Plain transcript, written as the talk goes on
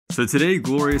So today,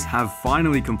 Glorious have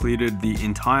finally completed the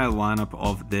entire lineup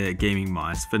of their gaming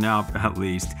mice, for now at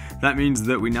least. That means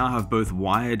that we now have both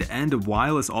wired and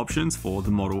wireless options for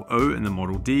the Model O and the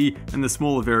Model D, and the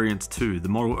smaller variants too, the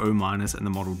Model O- and the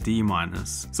Model D-.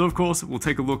 So of course, we'll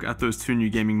take a look at those two new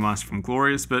gaming mice from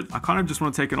Glorious, but I kind of just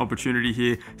want to take an opportunity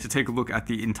here to take a look at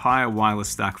the entire wireless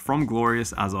stack from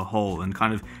Glorious as a whole, and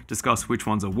kind of discuss which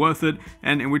ones are worth it,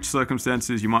 and in which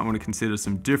circumstances you might want to consider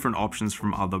some different options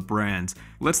from other brands.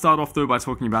 Let's start off though by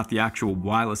talking about the actual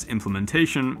wireless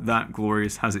implementation that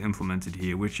Glorious has implemented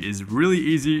here, which is really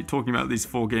easy talking about these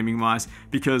four gaming mice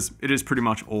because it is pretty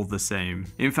much all the same.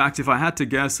 In fact, if I had to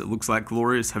guess, it looks like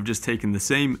Glorious have just taken the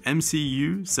same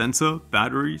MCU, sensor,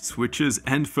 battery, switches,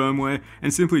 and firmware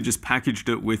and simply just packaged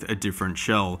it with a different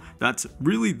shell. That's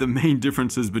really the main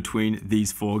differences between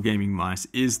these four gaming mice,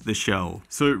 is the shell.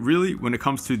 So really, when it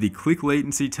comes to the click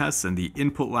latency tests and the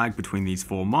input lag between these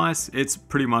four mice, it's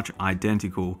pretty much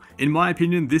identical. In my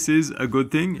opinion, this is a good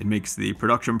thing. It makes the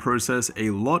production process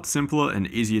a lot simpler and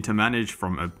easier to manage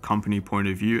from a company point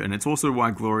of view, and it's also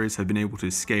why Glorious have been able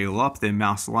to scale up their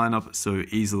mouse lineup so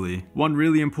easily. One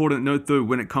really important note though,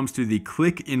 when it comes to the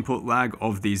click input lag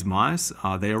of these mice,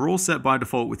 they are all set by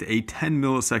default with a 10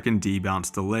 millisecond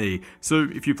debounce delay. So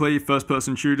if you play first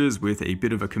person shooters with a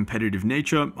bit of a competitive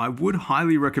nature, I would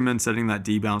highly recommend setting that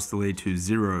debounce delay to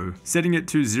 0. Setting it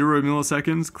to 0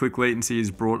 milliseconds, click latency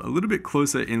is brought a little bit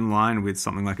closer in line with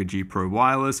something like a G Pro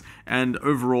wireless, and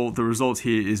overall the result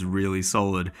here is really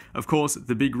solid. Of course,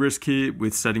 the big risk here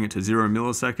with setting it to 0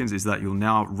 milliseconds is that you'll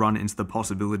now run into the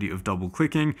possibility of double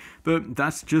clicking, but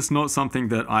that's just not something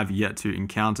that I've yet to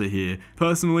encounter here.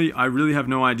 Personally, I really have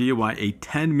no idea why a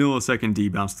 10 millisecond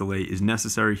debounce delay is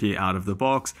necessary here out of the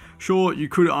box. Sure, you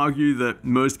could argue that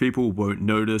most people won't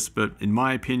notice, but in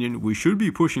my opinion, we should be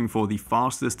pushing for the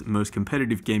fastest, most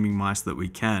competitive gaming mice that we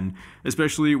can,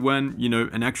 especially when, you know,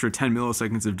 an extra 10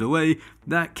 milliseconds of delay,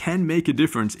 that can make a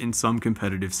difference in some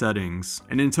competitive settings.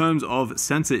 And in terms of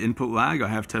sensor input lag, I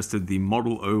have tested the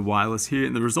Model O wireless here,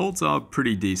 and the results are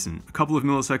pretty decent. A couple of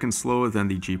milliseconds slower than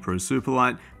the G Pro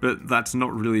Superlight, but that's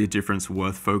not really a difference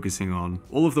worth focusing on.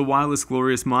 All of the wireless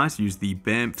Glorious mice use the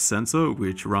BAMF sensor,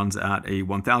 which runs at a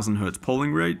 1000 Hz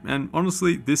polling rate, and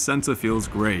honestly, this sensor feels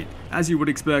great. As you would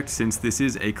expect, since this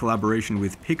is a collaboration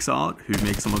with PixArt, who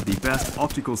make some of the best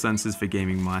optical sensors for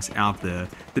gaming mice out there.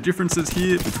 The differences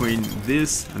here between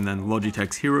this and then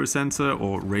Logitech's Hero sensor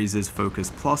or Razer's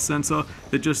Focus Plus sensor,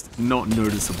 they're just not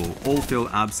noticeable. All feel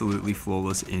absolutely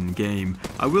flawless in game.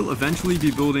 I will eventually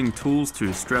be building tools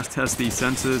to stress test these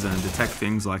sensors and detect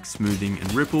things like smoothing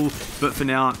and ripple, but for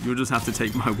now, you'll just have to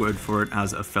take my word for it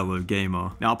as a fellow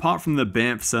gamer. Now, apart from the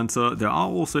BAMF sensor, there are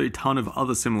also a ton of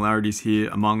other similarities here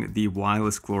among the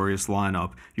wireless Glorious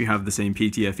lineup. You have the same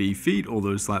PTFE feet,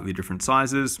 although slightly different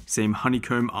sizes, same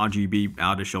honeycomb RGB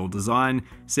outer shell design,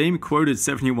 same quoted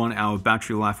 71-hour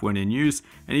battery life when in use,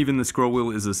 and even the scroll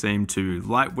wheel is the same too,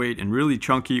 lightweight and really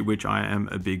chunky, which I am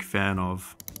a big fan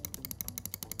of.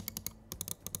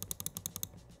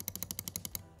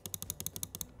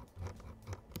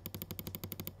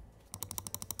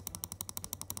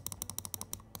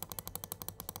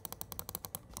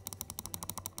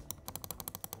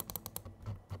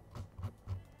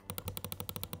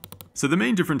 So the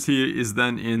main difference here is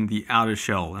then in the outer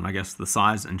shell, and I guess the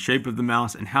size and shape of the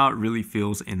mouse and how it really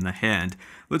feels in the hand.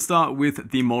 Let's start with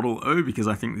the Model O, because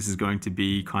I think this is going to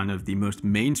be kind of the most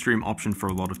mainstream option for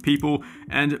a lot of people.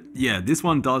 And yeah, this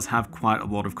one does have quite a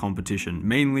lot of competition,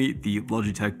 mainly the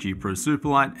Logitech G Pro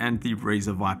Superlight and the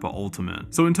Razer Viper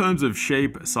Ultimate. So in terms of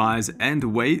shape, size, and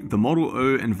weight, the Model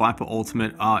O and Viper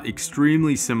Ultimate are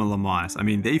extremely similar mice. I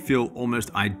mean, they feel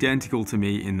almost identical to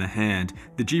me in the hand.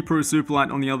 The G Pro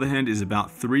Superlight, on the other hand, is about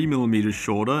 3mm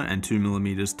shorter and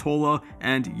 2mm taller,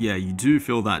 and yeah, you do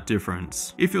feel that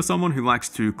difference. If you're someone who likes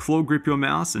to claw grip your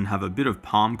mouse and have a bit of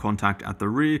palm contact at the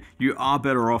rear, you are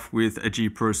better off with a G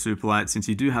Pro Superlight since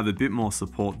you do have a bit more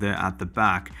support there at the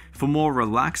back. For more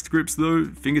relaxed grips though,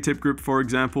 fingertip grip for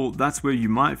example, that's where you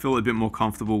might feel a bit more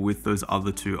comfortable with those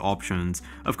other two options.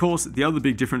 Of course, the other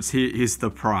big difference here is the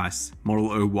price.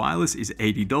 Model O wireless is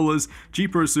 $80, G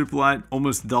Pro Superlight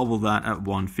almost double that at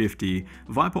 $150.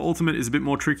 Viper Ultimate is a bit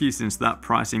more tricky since that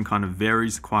pricing kind of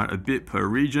varies quite a bit per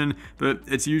region, but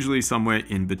it's usually somewhere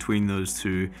in between those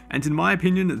two. And in my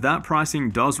opinion, that pricing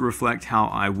does reflect how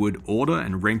I would order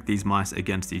and rank these mice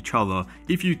against each other.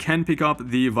 If you can pick up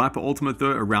the Viper Ultimate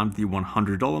though around the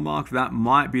 $100 mark, that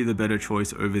might be the better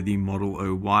choice over the Model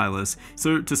O wireless.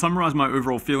 So to summarize my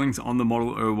overall feelings on the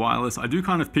Model O wireless, I do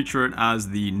kind of picture it as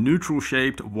the neutral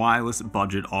shaped wireless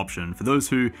budget option for those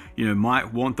who, you know,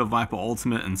 might want the Viper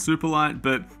Ultimate and Superlight,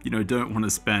 but don't want to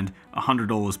spend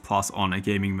 $100 plus on a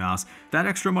gaming mouse. That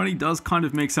extra money does kind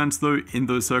of make sense though in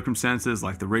those circumstances.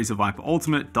 Like the Razer Viper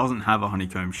Ultimate doesn't have a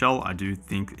honeycomb shell. I do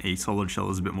think a solid shell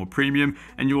is a bit more premium,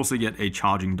 and you also get a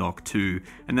charging dock too.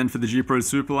 And then for the G Pro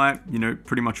Superlight,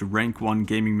 pretty much a rank 1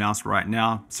 gaming mouse right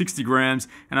now, 60 grams,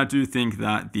 and I do think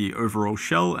that the overall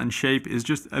shell and shape is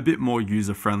just a bit more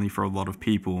user friendly for a lot of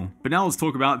people. But now let's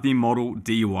talk about the Model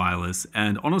D wireless,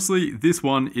 and honestly this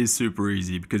one is super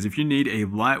easy, because if you need a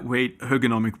lightweight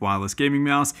ergonomic wireless gaming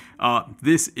mouse,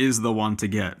 this is the one to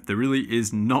get. There really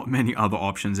is not many other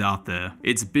options out there.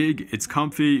 It's big, it's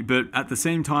comfy, but at the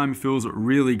same time feels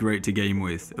really great to game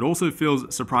with. It also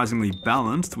feels surprisingly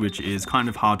balanced, which is kind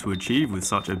of hard to achieve with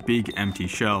such a big empty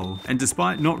shell. And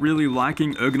despite not really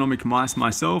liking ergonomic mice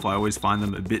myself, I always find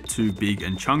them a bit too big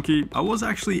and chunky, I was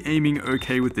actually aiming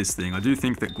okay with this thing. I do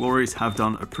think that Glorious have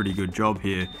done a pretty good job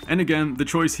here. And again, the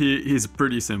choice here is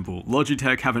pretty simple.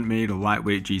 Logitech haven't made a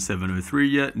lightweight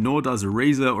G703 yet, nor does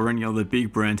Razer or any other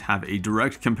big brand have a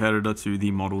direct competitor to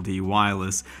the Model D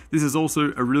wireless. This is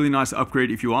also a really nice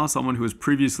upgrade if you are someone who has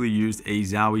previously used a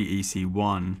Zowie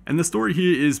EC1. And the story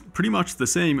here is pretty much the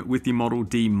same with the Model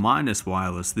D minus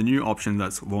wireless, the new option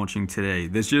that's launching today.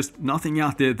 There's just nothing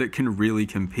out there that can really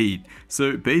compete.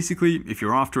 So basically, if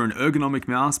you're after an ergonomic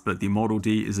mouse but the Model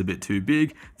D is a bit too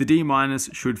big, the D minus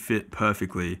should fit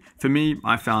perfectly. For me,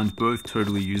 I found both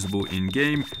totally usable in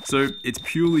game, so it's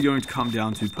purely going to come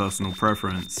down to personal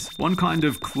preference. One kind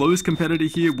of close competitor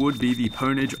here would be the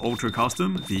Ponage Ultra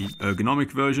Custom, the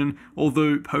ergonomic version,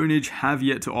 although Ponage have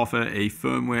yet to offer a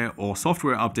firmware or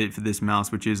software update for this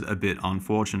mouse, which is a bit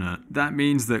unfortunate. That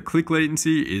means that click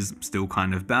latency is still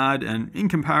kind of bad, and in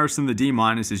comparison the D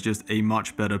minus is just a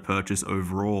much better purchase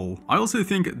overall. I also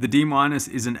think the D minus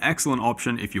is an excellent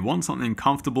option if you want something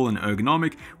comfortable and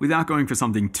ergonomic without going for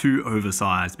something too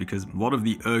oversized, because a lot of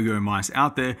the ergo mice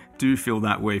out there do feel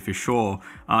that way for sure.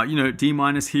 D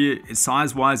minus here,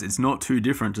 size wise it's not too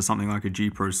different to something like a G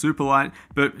Pro Superlight,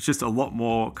 but it's just a lot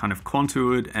more kind of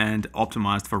contoured and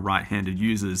optimized for right-handed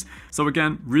users. So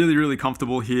again, really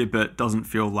comfortable here, but doesn't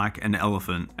feel like an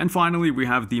elephant. And finally we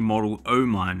have the Model O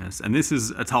minus, and this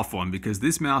is a tough one because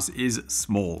this mouse is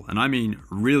small, and I mean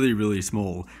really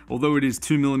small. Although it is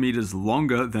 2mm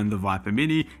longer than the Viper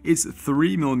Mini, it's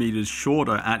 3mm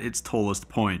shorter at its tallest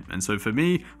point, and so for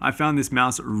me, I found this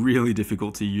mouse really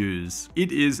difficult to use.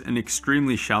 It is an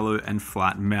extremely shallow and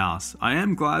flat mouse. I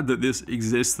am glad that this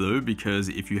exists though, because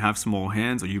if you have small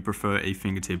hands or you prefer a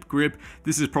fingertip grip,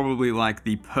 this is probably like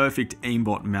the perfect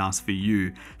aimbot mouse for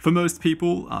you. For most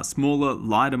people, smaller,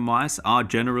 lighter mice are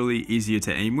generally easier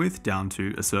to aim with, down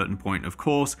to a certain point of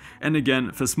course, and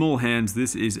again, for small hands,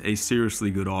 this is a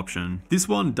seriously good option. This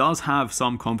one does have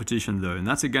some competition though, and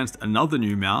that's against another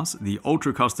new mouse, the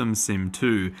Ultra Custom Sim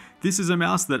 2. This is a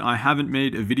mouse that I haven't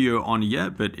made a video on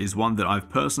yet, but is one that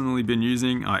I've personally been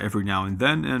using every now and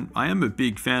then, and I am a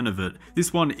big fan of it.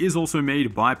 This one is also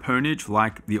made by Ponage,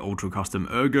 like the Ultra Custom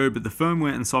Ergo, but the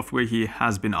firmware and software here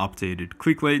has been updated.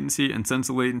 Click latency and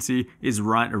sensor latency is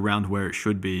right around where it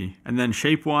should be. And then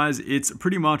shape-wise, it's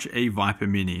pretty much a Viper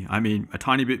Mini. I mean, a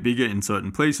tiny bit bigger in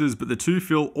certain places, but the two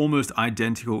feel almost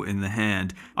identical in the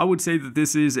hand. I would say that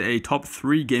this is a top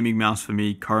 3 gaming mouse for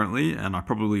me currently, and I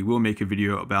probably will make a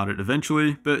video about it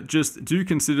eventually, but just do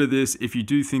consider this if you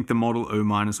do think the Model O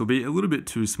minus will be a little bit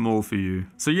too small for you.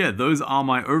 So yeah, those are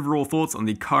my overall thoughts on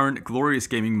the current Glorious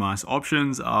gaming mice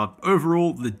options.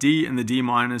 Overall, the D and the D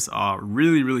minus are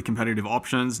really competitive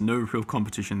options, no real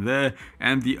competition there,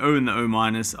 and the O and the O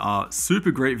minus are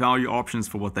super great value options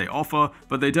for what they offer,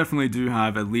 but they definitely do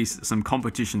have at least some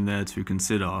competition there to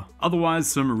consider.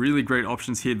 Otherwise, some really great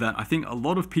options here that I think a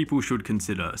lot of people should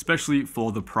consider, especially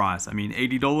for the price. I mean,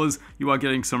 $80, you are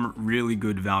getting some really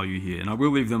good value here, and I will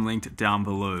leave them linked down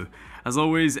below. As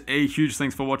always, a huge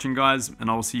thanks for watching guys, and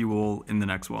I'll see you all in the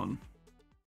next one.